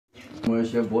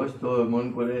এসে বসতো এমন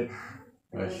করে,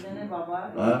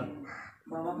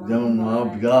 যেমন মা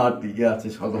বিরাট টিকে আছে,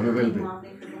 সদরে ফেলবে,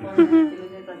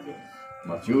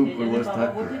 চুপ করে বসে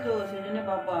থাকতো।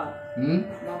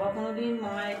 বাবা কোনোদিন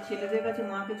মায়ের ছেলেদের কাছে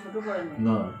মাকে ছোট করে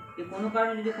না। কোনো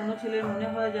কারণে যদি কোনো ছেলের মনে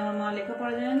হয় যে আমার মা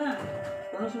লেখাপড়া জানে না,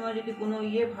 কোনো সময় যদি কোনো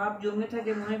ভাব জমে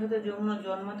থাকে মনের ভিতরে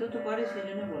জন্মাতেও তো পারে, সেই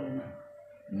জন্য বলে না।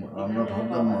 আমরা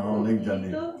ভাবতাম মা অনেক জানে,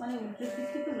 মানে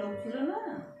উচ্চশিক্ষিত লোক ছিল না।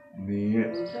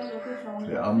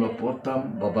 আমরা পড়তাম,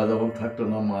 বাবা যখন থাকতো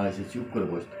না মা এসে চুপ করে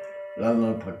বসতো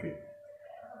রান্নার ফাঁকে।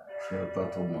 সেটা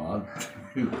তো মা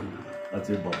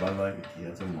আছে, বাবা নয় কি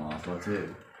আছে, মা তো আছে।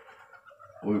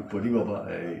 ওই পড়ি বাবা,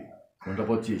 এই কোনটা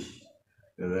পড়ছিস,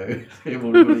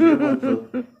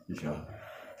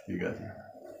 ঠিক আছে।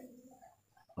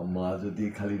 মা যদি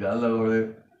খালি রান্না করে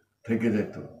থেকে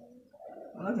যেত,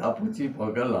 আর আপচি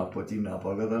পড়া লাপচি না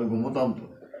পড়া, তাহলে ঘুমোতাম তো।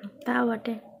 তা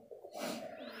বটে।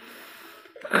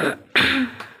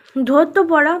 ধরতো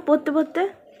পড়া পড়তে পড়তে,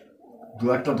 দু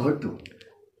একটা ধরতো,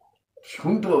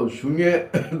 শুনতো, শুনে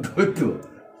ধরতো,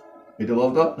 এটা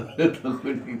বলতো,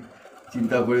 তখন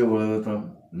চিন্তা করে বলে দিতাম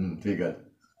ঠিক আছে।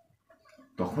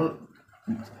 তখন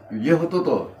হতো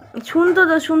তো, শুনতো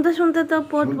তো, শুনতে শুনতে তো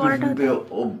পড়াটা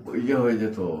হয়ে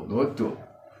যেত, ধরতো।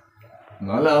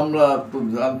 নাহলে আমরা তো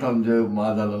জানতাম যে মা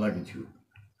জানে না কিছু,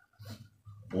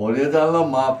 পরে জানলাম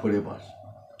মা পড়ে পাস।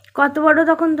 কত বড়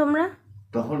তখন তোমরা?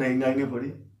 তখন এই 9-এ পড়ি।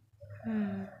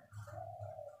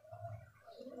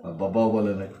 আর বাবাও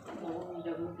বলে নাই,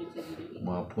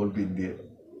 মা ফোর পিন দিয়ে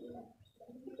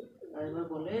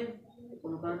বলে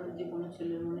কোনো কারণে যদি কোনো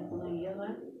ছেলের মনে কোনো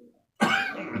হয়,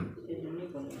 সেজন্যই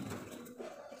বলে।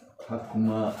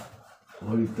 ঠাকুমা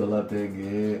হরিতলাতে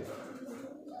গিয়ে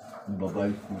বাবা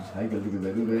সাইকেল থেকে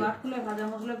বেরোবে,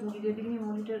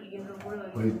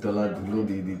 হরিতলা ধুলো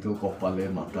দিয়ে দিত কপালে,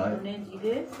 মাথায়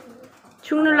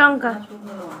শুকনো লঙ্কা,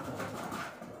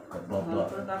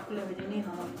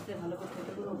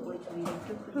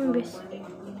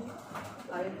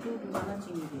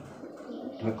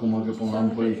 ঠাকুমাকে প্রণাম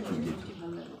করে স্কুল যেত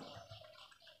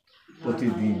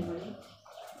প্রতিদিন,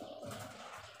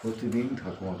 প্রতিদিন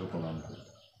ঠাকুমাকে প্রণাম করে।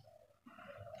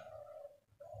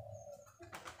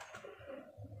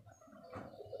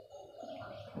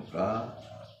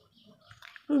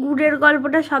 গুড়ের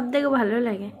গল্পটা সব থেকে ভালো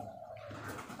লাগে।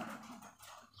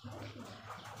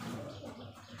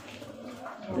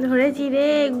 ধরেছি রে,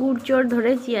 গুড় চোর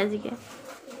ধরেছি আজকে।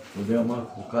 ওদের আমার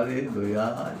খোকারে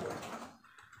দয়াল,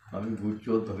 আমি গুড়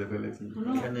চোর ধরে ফেলেছি।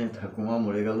 এখানে ঠাকুমা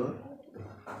মরে গেল,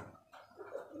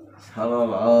 সারা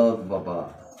রাত বাবা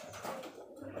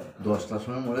 10টার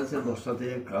সময় মরেছে, 10টা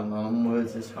থেকে কান্না আরম্ভ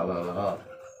হয়েছে, সারা রাত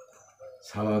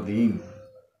সারাদিন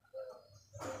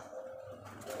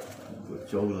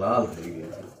চোখ লাল হয়ে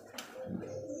গেছে।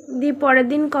 পরের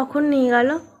দিন কখন নিয়ে গেল?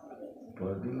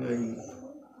 পরের দিন ওই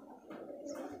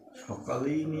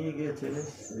সকালেই নিয়ে গেছে,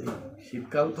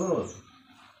 শীতকাল তো,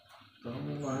 তখন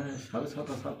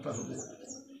 7:30 7টা হবে,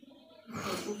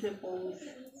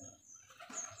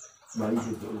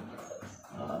 22 তো।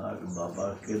 আর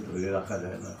বাবাকে ধরে রাখা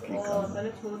যায় না,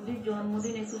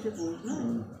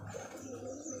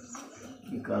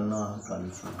 কি কান্না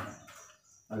কাঁদছি।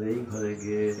 আর এই ঘরে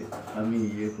গিয়ে আমি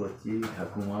করছি,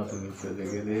 ঠাকুমা তুমি চলে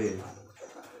গেলে,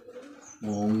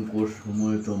 অঙ্কর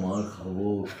সময় তো মার খাবো,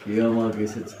 কে আমাকে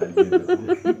এসে ছাড়িয়ে দেবে,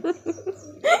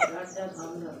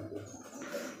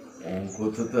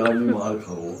 অঙ্কতে তো আমি মার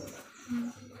খাবো।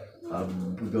 আর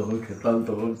যখন খেতাম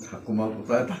তখন ঠাকুমা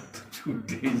কোথায় থাকতো,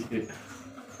 ছুটে এসে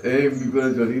এমনি করে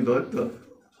জড়িয়ে ধরতো,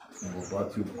 বাবা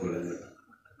চুপ করে যেত,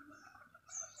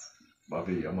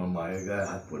 ভাবি আমার মায়ের গায়ে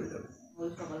হাত পড়ে যাবে।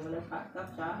 সকালবেলা 7 কাপ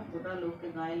চা, গোটা লোককে,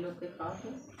 গায়ের লোককে খাওয়াতো,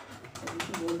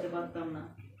 কিছু বলতে পারতাম না,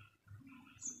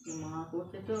 মা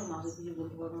করতে তো মাকে কিছু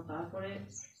বলতে পারতাম। তারপরে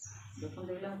যখন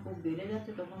দেখলাম খুব বেড়ে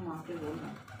যাচ্ছে, তখন মাকে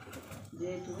বললাম যে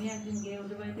তুমি একদিন গিয়ে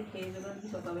ওদের বাড়িতে খেয়ে দেবে, কি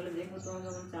সকালবেলা দেখবো তোমার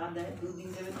যখন চা দেয় 2 দিন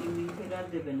দেবে, 3 দিন থেকে আর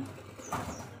দেবে না।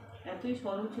 এতই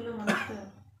সরল ছিল মানুষটা।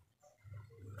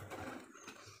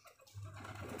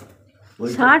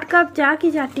 60 কাপ চা কি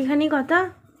চারটিখানি কথা?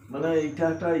 মানে এইটা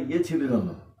একটা ছিল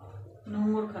জানো,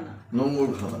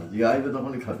 নোংরখানা, যে আসবে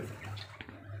তখনই খাবে।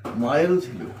 মায়েরও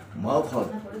ছিল, মাও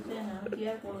খাবে,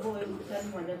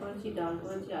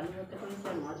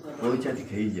 ওই চাটি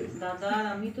খেয়েই যায়। দাদা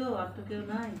আমি তো, আর তো কেউ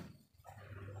নাই,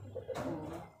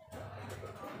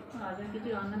 আজ আর কিছু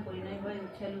রান্না করি নাই ভাই,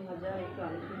 উচ্ছে আলু ভাজা, একটু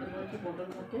আলু সিদ্ধ করেছি পটল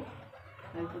মধ্যে,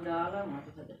 একটু ডাল আর মাছ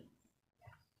ভাজা।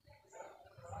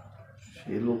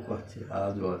 সে লোক আছে,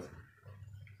 আজও আছে।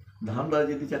 ধানটা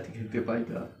যদি চাটি খেতে পাই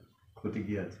তা ক্ষতি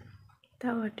কি আছে? তা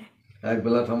বটে,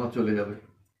 একবেলা আমার চলে যাবে,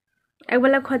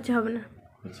 একবেলা খরচা হবে না।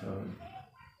 আচ্ছা,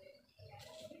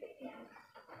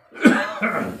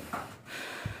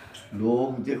 লোক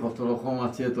যে কত রকম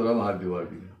আছে তোরা ভাবতে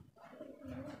পারবি না।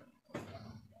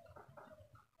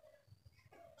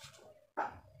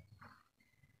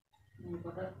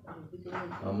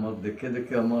 আমার দেখে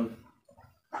দেখে আমার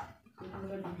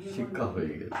শিক্ষা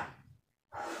হয়ে গেছে।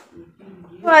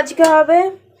 আজকে হবে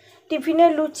টিফিনে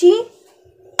লুচি,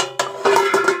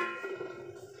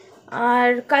 আর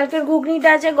কালকের ঘুগনিটা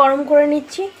আছে গরম করে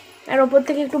নিচ্ছি, আর ওপর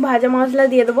থেকে একটু ভাজা মশলা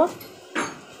দিয়ে দেবো।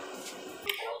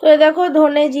 তো দেখো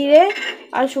ধনে জিরে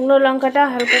আর শুকনো লঙ্কাটা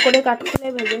হালকা করে কাট করে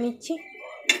ভেজে নিচ্ছি।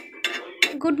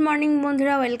 গুড মর্নিং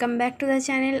বন্ধুরা, welcome back to the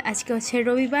channel. আজকে হচ্ছে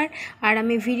রবিবার আর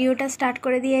আমি ভিডিওটা স্টার্ট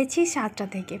করে দিয়েছি 7টা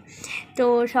থেকে। তো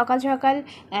সকাল সকাল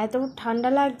এত ঠান্ডা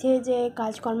লাগছে যে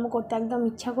কাজকর্ম করতে একদম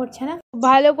ইচ্ছা করছে না।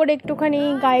 ভালো করে একটুখানি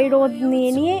গায়ে রোদ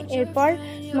নিয়ে এরপর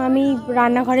আমি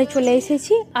রান্নাঘরে চলে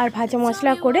এসেছি আর ভাজা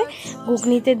মশলা করে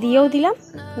ঘুগনিতে দিয়েও দিলাম।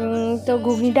 তো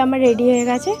ঘুগনিটা আমার রেডি হয়ে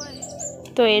গেছে।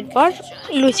 তো এরপর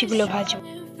লুচিগুলো ভাজবো।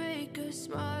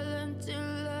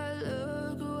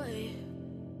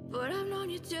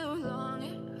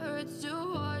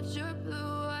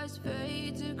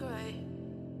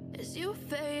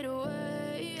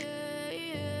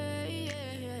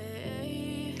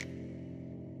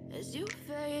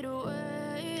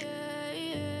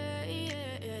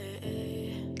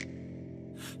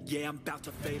 Yeah, I'm about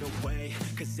to fade away,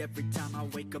 'cause every time I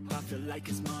wake up I feel like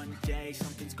it's Monday.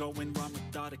 Something's going wrong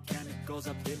with all the chemicals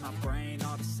up in my brain.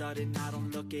 All of a sudden I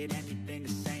don't look at anything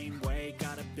the same way.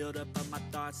 Gotta build up of my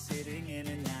thoughts sitting in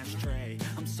an ashtray.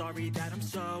 I'm sorry that I'm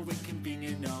so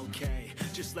inconvenient, okay?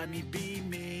 Just let me be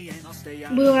me and I'll stay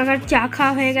out. বুধো কাকার চা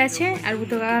খাওয়া হয়ে গেছে আর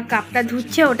বুধো কাকা কাপটা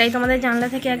ধুচ্ছে, ওটাই তোমাদের জানলা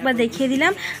থেকে একবার দেখিয়ে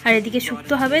দিলাম। আর এদিকে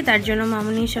শুক্তো হবে, তার জন্য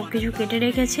মামুনি সব কিছু কেটে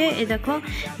রেখেছে। এ দেখো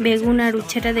বেগুন আর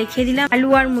উচ্ছেটা দেখিয়ে দিলাম। আলু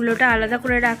আর মূলোটা আলাদা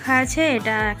করে রাখা আছে,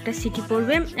 এটা একটা সিটি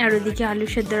পড়বে। আর ওদিকে আলু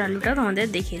সেদ্ধর আলুটা তোমাদের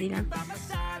দেখিয়ে দিলাম।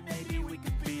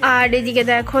 আর এদিকে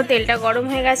দেখো তেলটা গরম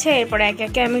হয়ে গেছে, এরপরে একে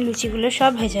একে আমি লুচিগুলো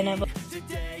সব ভেজে নেব।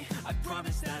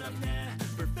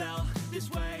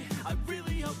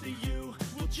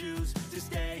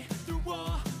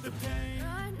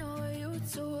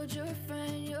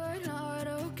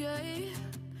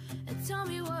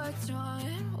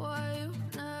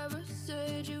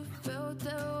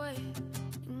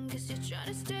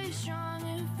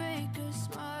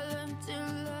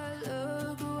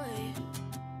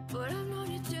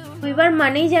 রবিবার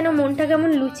মানেই যেন মনটা কেমন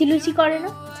লুচি লুচি করে না?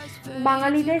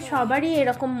 বাঙালিদের সবারই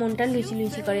এরকম মনটা লুচি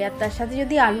লুচি করে। আর তার সাথে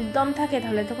যদি আলুর দম থাকে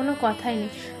তাহলে তো কোনো কথাই নেই।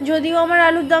 যদিও আমার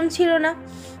আলুর দম ছিল না,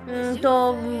 তো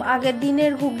আগের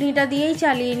দিনের ঘুগনিটা দিয়েই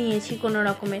চালিয়ে নিয়েছি কোনো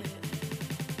রকমের।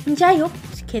 যাই হোক,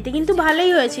 খেতে কিন্তু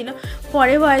ভালোই হয়েছিল।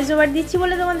 পরে ভয়েস ওভার দিচ্ছি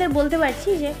বলে তোমাদের বলতে পারছি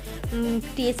যে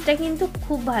টেস্টটা কিন্তু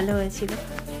খুব ভালো হয়েছিল।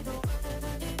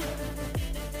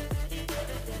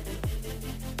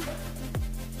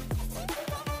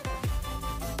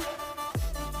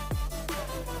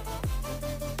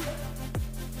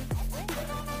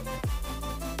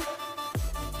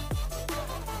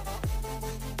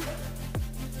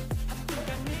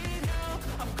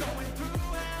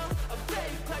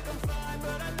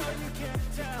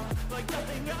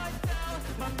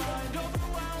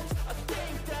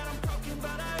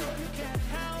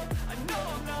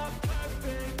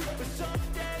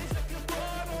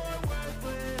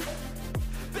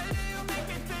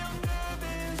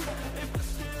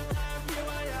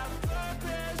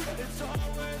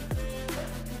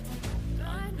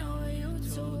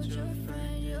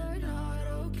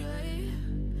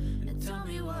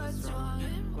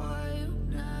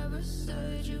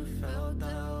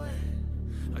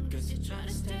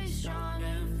 Trying to stay strong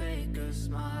and fake a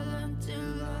smile until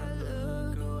I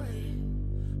look away.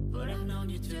 But I've known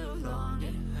you too long,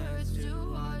 it hurts to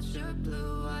watch your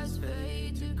blue eyes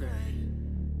fade to gray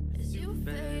as you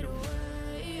fade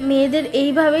away. মেয়েদের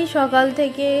এইভাবেই সকাল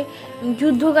থেকে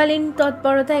যুদ্ধকালীন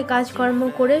তৎপরতায় কাজকর্ম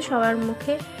করে সবার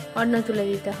মুখে অন্ন তুলে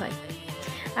দিতে হয়।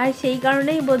 আর সেই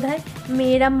কারণেই বোধহয়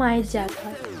মেয়েরা মায়ের জাত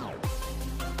হয়।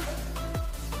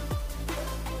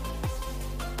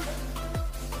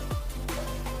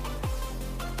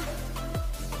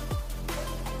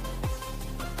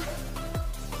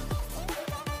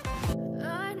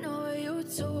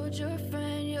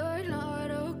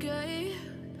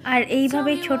 আর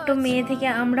এইভাবেই ছোট্ট মেয়ে থেকে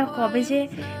আমরা কবে যে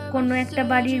কোনো একটা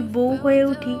বাড়ির বউ হয়ে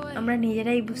উঠি আমরা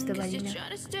নিজেরাই বুঝতে পারি না।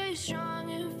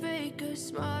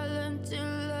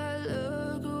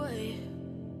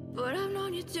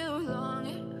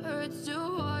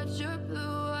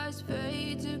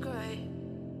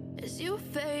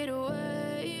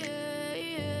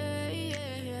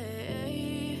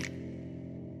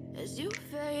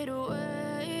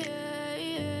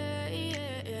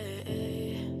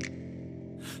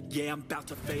 Yeah, I'm about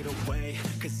to fade away,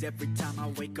 cause every time I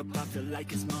wake up I feel like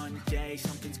it's Monday.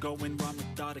 Something's going wrong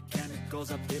with all the chemicals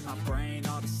up in my brain.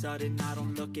 All of a sudden I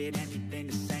don't look at anything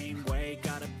the same way.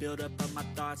 Gotta build up of my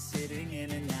thoughts sitting in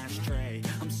an ashtray.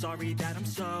 I'm sorry that I'm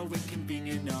so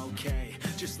inconvenient, okay.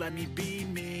 Just let me be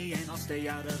me and I'll stay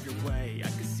out of your way.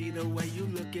 I can see the way you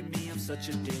look at me, I'm such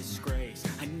a disgrace.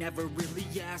 I never really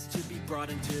asked to be brought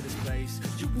into this place.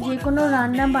 যে কোনো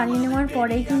রান্না বানিয়ে নেওয়ার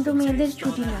পরেই কিন্তু মেয়েদের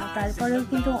ছুটি না, তারপরেও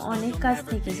কিন্তু অনেক কাজ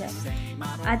থেকে যায়।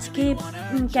 আজকে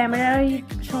ক্যামেরার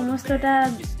সমস্তটা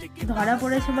ধরা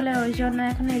পড়েছে বলে ওই জন্য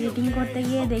এখন এডিটিং করতে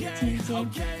গিয়ে দেখছি যে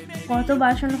কত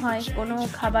বাসন হয় কোনো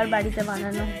খাবার বাড়িতে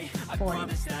বানানো পরে।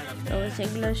 তো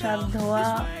সেগুলো সব ধোয়া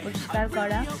পরিষ্কার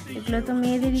করা এগুলো তো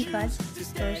মেয়েদেরই কাজ,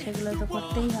 তো সেগুলো তো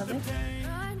করতেই হবে।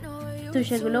 তো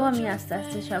সেগুলোও আমি আস্তে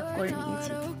আস্তে সব করে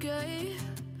নিয়েছি।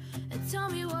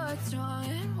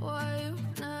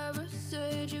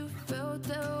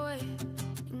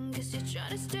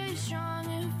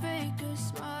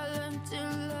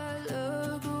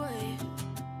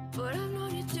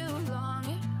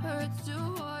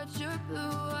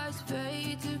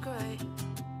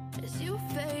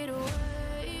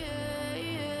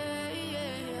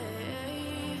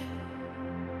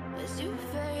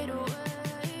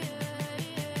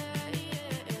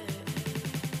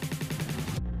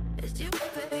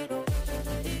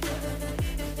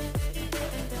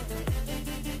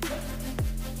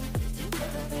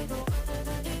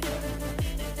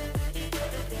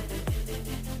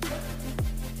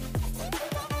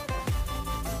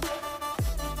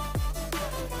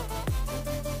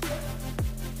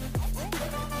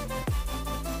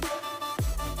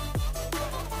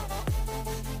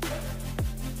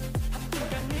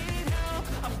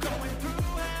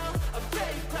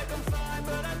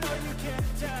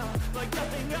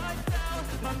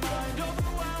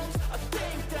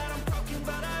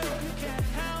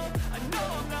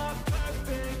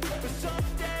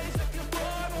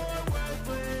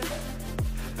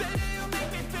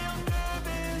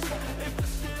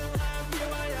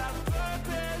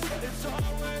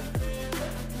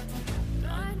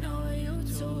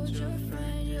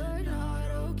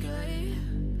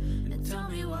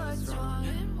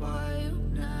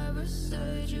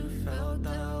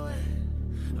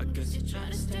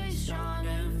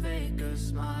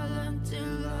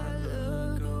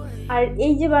 আর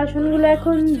এই যে বাসনগুলো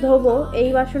এখন ধোবো, এই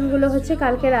বাসনগুলো হচ্ছে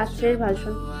কালকে রাত্রের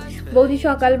বাসন। বৌদি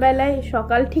সকালবেলায়,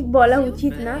 সকাল ঠিক বলা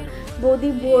উচিত না, বৌদি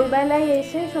ভোরবেলায়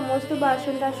এসে সমস্ত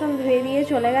বাসন টাসন ধুয়ে দিয়ে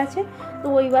চলে গেছে। তো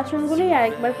ওই বাসনগুলোই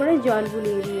আরেকবার করে জল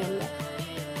বুলিয়ে দিই আমরা।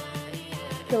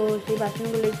 তো সেই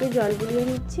বাসনগুলো একটু জল বুলিয়ে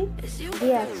নিচ্ছি,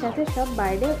 দিয়ে একসাথে সব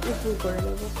বাইরে উপুর করে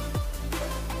দেবো।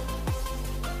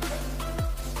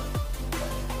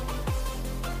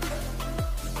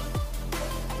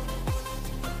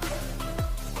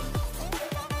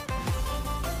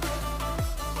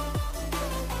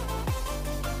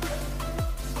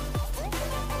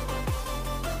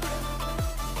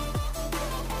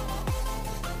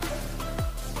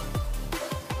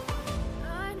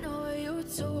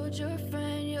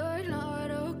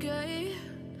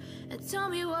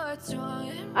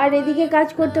 আর এদিকে কাজ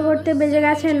করতে করতে বেজে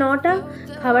গেছে 9টা,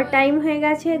 খাবার টাইম হয়ে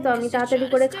গেছে। তো আমি তাড়াতাড়ি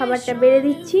করে খাবারটা বেড়ে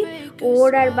দিচ্ছি,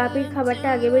 ওর আর বাপির খাবারটা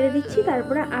আগে বেড়ে দিচ্ছি,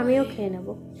 তারপরে আমিও খেয়ে নেব।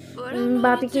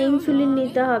 বাপিকে ইনসুলিন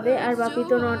নিতে হবে, আর বাপি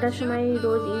তো 9টার সময়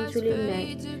রোজ ইনসুলিন নেয়,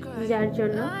 যার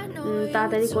জন্য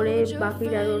তাড়াতাড়ি করে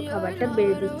বাপির আর ওর খাবারটা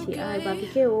বেড়ে দিচ্ছি, আর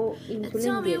বাপিকে ও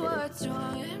ইনসুলিন দিয়ে দেবে।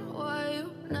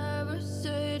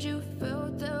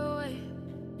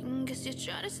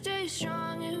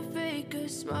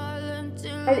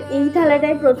 আর এই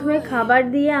থালাটায় প্রথমে খাবার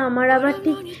দিয়ে আমার আবার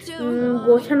ঠিক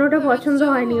গোছানোটা পছন্দ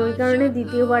হয়নি, ওই কারণে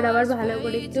দ্বিতীয়বার আবার ভালো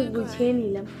করে একটু গুছিয়ে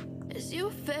নিলাম।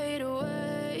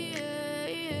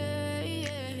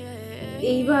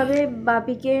 এইভাবে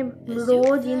বাপিকে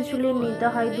রোজ ইনসুলিন নিতে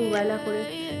হয় 2 বেলা করে,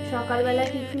 সকালবেলা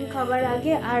টিফিন খাবার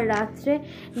আগে আর রাত্রে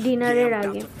ডিনারের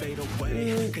আগে।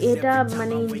 এটা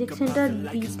মানে ইঞ্জেকশনটা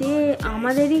দিতে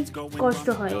আমাদেরই কষ্ট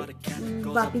হয়।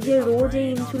 বাপি যে রোজ এই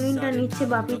ইনসুলিনটা নিচ্ছে,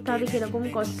 বাপির তাহলে কীরকম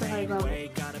কষ্ট হয় বাবা,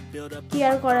 কি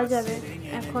আর করা যাবে।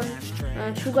 এখন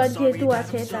সুগার যেহেতু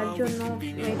আছে তার জন্য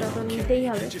এটা তো নিতেই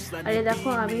হবে। আর দেখো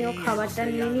আমিও খাবারটা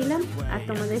নিয়ে নিলাম, আর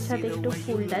তোমাদের সাথে একটু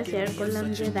ফুলটা শেয়ার করলাম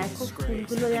যে দেখো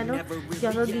ফুলগুলো যেন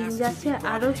যত দিন যাচ্ছে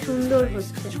আরও সুন্দর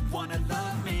হচ্ছে।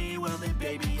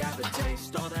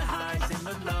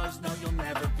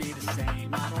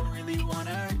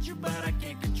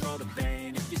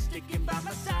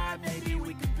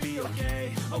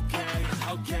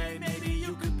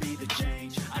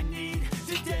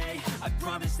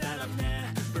 Promise that I've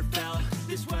never felt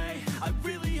this way. I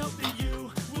really hope that you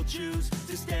will choose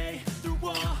to stay through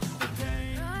all the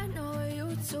pain.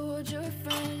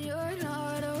 friend you're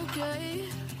not okay.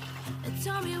 And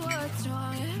tell me what's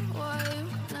wrong and why you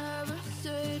never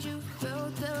said you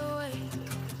felt that way.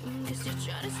 Guess you're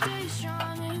trying to stay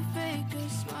strong and fake a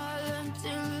smile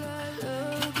until I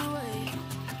look away.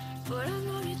 But I've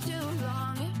known you too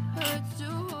long, it hurts to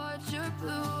watch your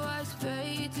blue eyes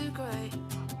fade to gray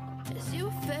as you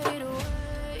fade away.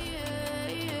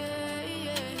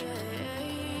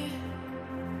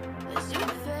 As you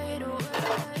fade away.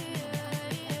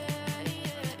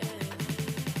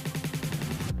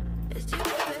 As you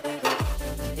fade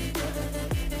away.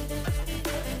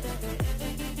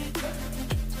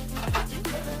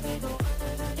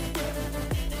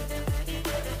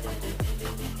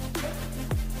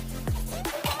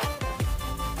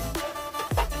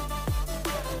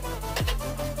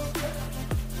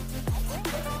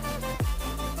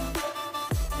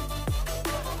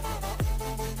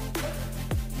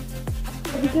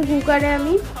 এদিকে কুকারে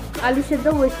আমি আলু সেদ্ধ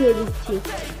বসিয়ে দিচ্ছি।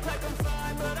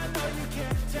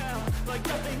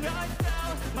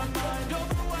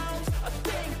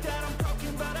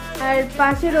 আর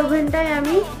পাশের ওভেনটায়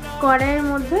আমি কড়াইয়ের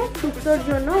মধ্যে শুক্তোর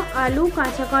জন্য আলু,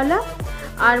 কাঁচা কলা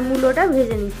আর মূলোটা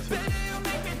ভেজে নিচ্ছি।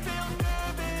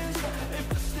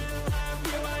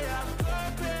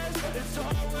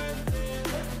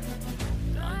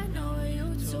 I know you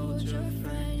told your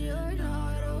friend you're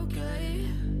not okay.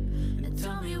 And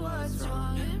tell me what's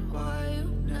wrong and why you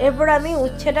এরপর আমি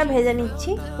উচ্ছেটা ভেজে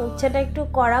নিচ্ছি। উচ্ছেটা একটু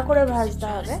কড়া করে ভাজতে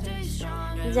হবে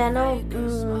যেন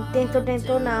তেঁতো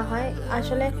তেঁতো না হয়।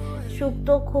 আসলে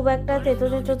শুক্তো খুব একটা তেঁতো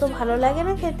তেঁতো তো ভালো লাগে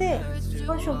না খেতে।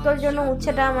 শুক্তোর জন্য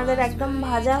উচ্ছেটা আমাদের একদম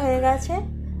ভাজা হয়ে গেছে।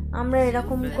 আমরা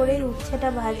এরকম করেই উচ্ছেটা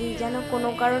ভাজি যেন কোনো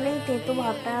কারণেই তেঁতো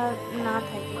ভাবটা না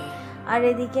থাকে। আর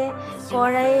এদিকে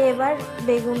কড়াইয়ে এবার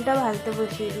বেগুনটা ভাজতে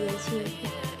বসিয়ে দিয়েছি।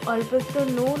 অল্প একটু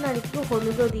নুন আর একটু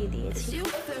হলুদও দিয়ে দিয়েছি।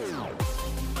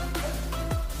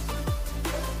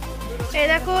 এই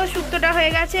দেখো শুক্তোটা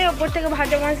হয়ে গেছে, ওপর থেকে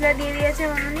ভাজা মশলা দিয়ে দিয়েছে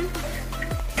মামনি।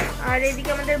 আর এদিকে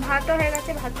আমাদের ভাতও হয়ে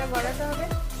গেছে, ভাতটা গড়াতে হবে।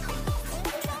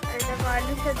 আর এই দেখো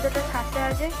আলু সেদ্ধটা খাতে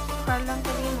আছে, কাঁচা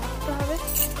লঙ্কা দিয়ে মাখতে হবে।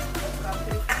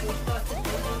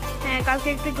 হ্যাঁ, কালকে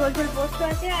একটু ঝোল ঝোল পোস্ত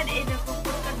আছে। আর এই দেখো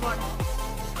পোস্তের বড়া।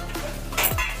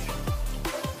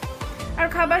 আর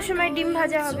খাবার সময় ডিম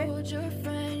ভাজা হবে। told your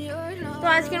friend you're not তো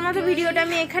আজকের মতো ভিডিওটা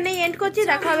আমি এখানেই এন্ড করছি।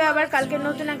 দেখা হবে আবার কালকের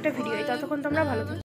নতুন একটা ভিডিও। ততক্ষণ তোমরা ভালো থাকো।